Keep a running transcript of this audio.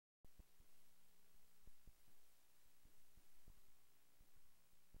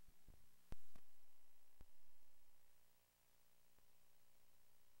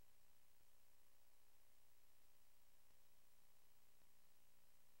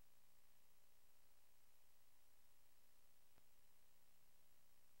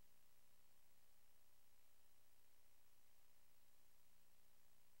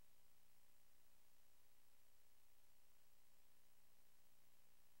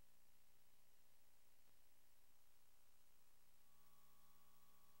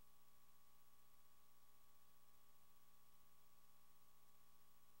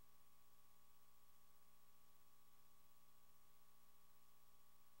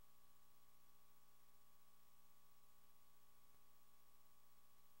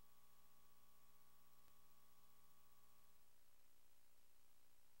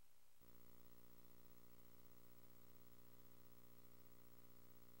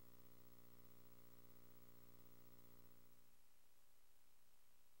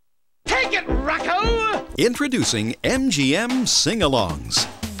Introducing MGM Sing-alongs.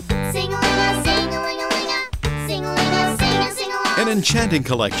 Sing-a-ling-a, sing-a-ling-a-ling-a, sing-a-ling-a, sing-a, sing-along. An enchanting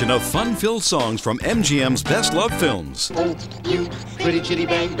collection of fun-filled songs from MGM's best-loved films. Oh, you pretty chitty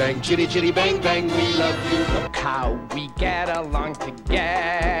bang bang, chitty chitty bang bang, we love you. Look how we get along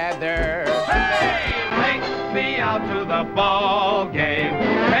together. Hey, take me out to the ball game.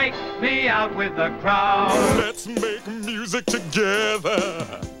 Take me out with the crowd. Let's make music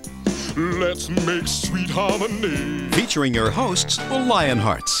together. Let's make sweet harmony. Featuring your hosts, the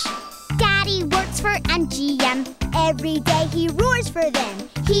Lionhearts. Daddy works for MGM. Every day he roars for them.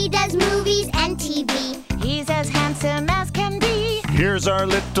 He does movies and TV. He's as handsome as can be. Here's our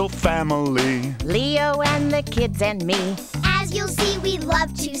little family. Leo and the kids and me. As you'll see, we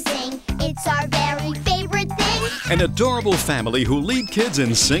love to sing. It's our very favorite thing. An adorable family who lead kids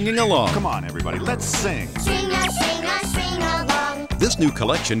in singing along. Come on, everybody, let's sing. Sing a, sing a, sing along. This new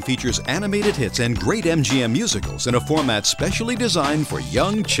collection features animated hits and great MGM musicals in a format specially designed for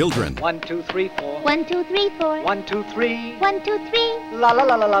young children. 1, 2, 3, 4. 1, 2, 3, 4. 1, 2, 3. 1, 2, 3. La la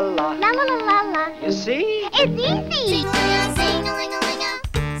la la la la. La la la la la. You see? It's easy. Sing-a-ling-a,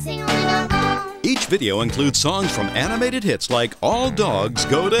 sing-a-ling-a-ling-a, sing-a-ling-a-long. Each video includes songs from animated hits like All Dogs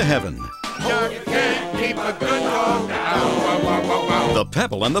Go to Heaven, You can't keep a good dog down. The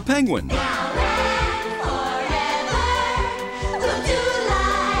Pebble and the Penguin,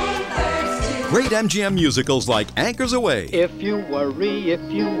 great MGM musicals like Anchors Away, If you worry, if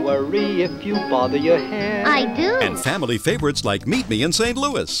you worry, if you bother your head. I do. and family favorites like Meet Me in St.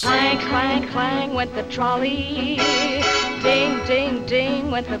 Louis. Clang, clang, clang went the trolley. Ding, ding,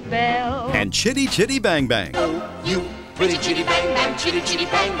 ding went the bell. And Chitty Chitty Bang Bang. You pretty chitty bang bang, chitty chitty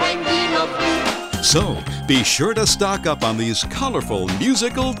bang bang, we love you. So, be sure to stock up on these colorful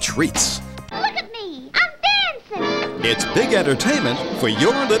musical treats. Look at me. I'm dancing. It's big entertainment for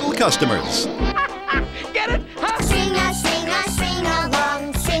your little customers. Get it? Huh? Sing a, sing a, sing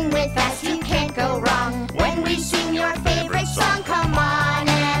along. Sing with us, you can't go wrong. When we sing your favorite song, come on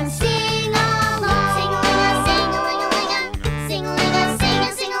and sing along. Sing-a-ling-a, sing-a-ling-a-ling-a, sing-a-ling-a,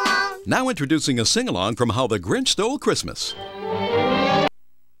 sing-a, sing-along. Now introducing a sing-along from How the Grinch Stole Christmas.